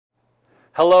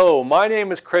Hello, my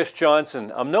name is Chris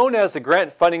Johnson. I'm known as the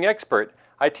grant funding expert.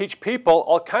 I teach people,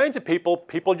 all kinds of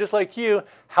people just like you,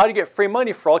 how to get free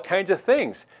money for all kinds of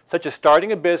things, such as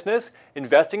starting a business,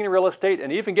 investing in real estate,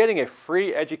 and even getting a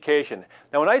free education.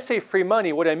 Now when I say free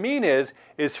money, what I mean is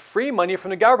free money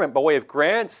from the government by way of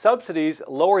grants, subsidies,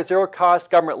 lower zero-cost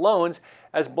government loans,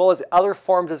 as well as other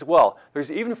forms as well.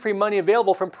 There's even free money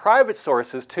available from private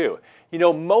sources too. You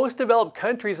know, most developed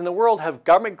countries in the world have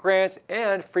government grants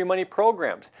and free money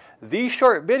programs. These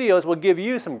short videos will give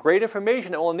you some great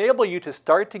information that will enable you to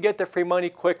start to get the free money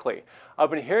quickly.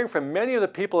 I've been hearing from many of the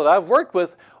people that I've worked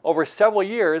with over several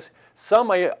years.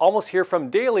 Some I almost hear from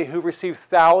daily who've received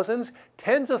thousands,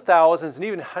 tens of thousands, and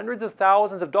even hundreds of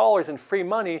thousands of dollars in free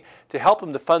money to help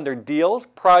them to fund their deals,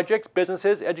 projects,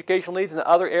 businesses, educational needs, and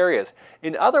other areas.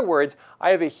 In other words,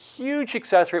 I have a huge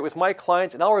success rate with my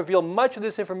clients, and I'll reveal much of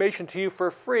this information to you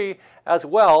for free as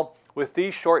well with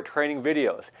these short training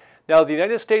videos. Now, the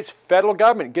United States federal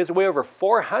government gives away over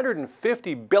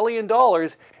 $450 billion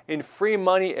in free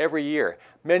money every year.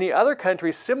 Many other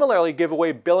countries similarly give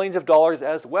away billions of dollars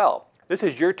as well. This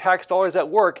is your tax dollars at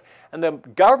work, and the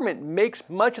government makes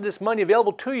much of this money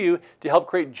available to you to help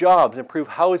create jobs, improve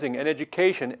housing and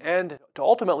education, and to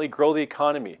ultimately grow the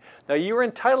economy. Now, you are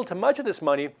entitled to much of this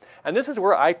money, and this is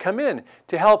where I come in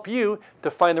to help you to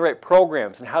find the right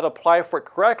programs and how to apply for it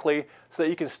correctly so that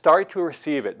you can start to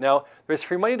receive it. Now, there's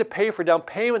free money to pay for down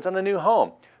payments on a new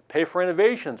home, pay for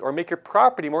renovations, or make your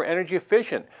property more energy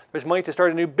efficient. There's money to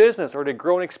start a new business or to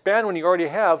grow and expand when you already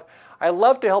have. I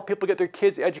love to help people get their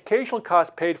kids' educational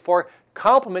costs paid for,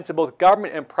 compliments of both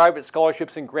government and private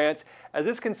scholarships and grants, as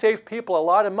this can save people a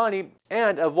lot of money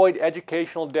and avoid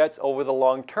educational debts over the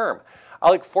long term. I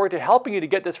look forward to helping you to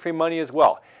get this free money as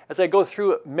well. As I go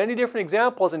through many different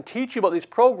examples and teach you about these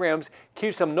programs,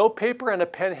 keep some note paper and a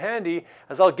pen handy,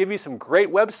 as I'll give you some great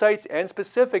websites and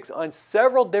specifics on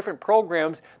several different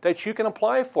programs that you can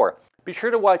apply for. Be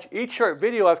sure to watch each short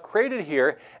video I've created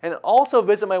here, and also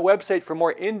visit my website for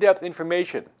more in-depth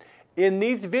information. In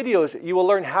these videos, you will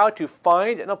learn how to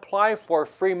find and apply for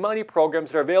free money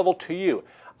programs that are available to you.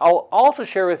 I'll also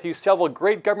share with you several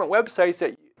great government websites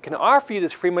that can offer you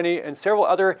this free money and several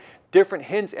other different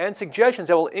hints and suggestions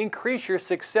that will increase your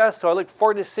success. So I look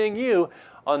forward to seeing you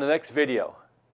on the next video.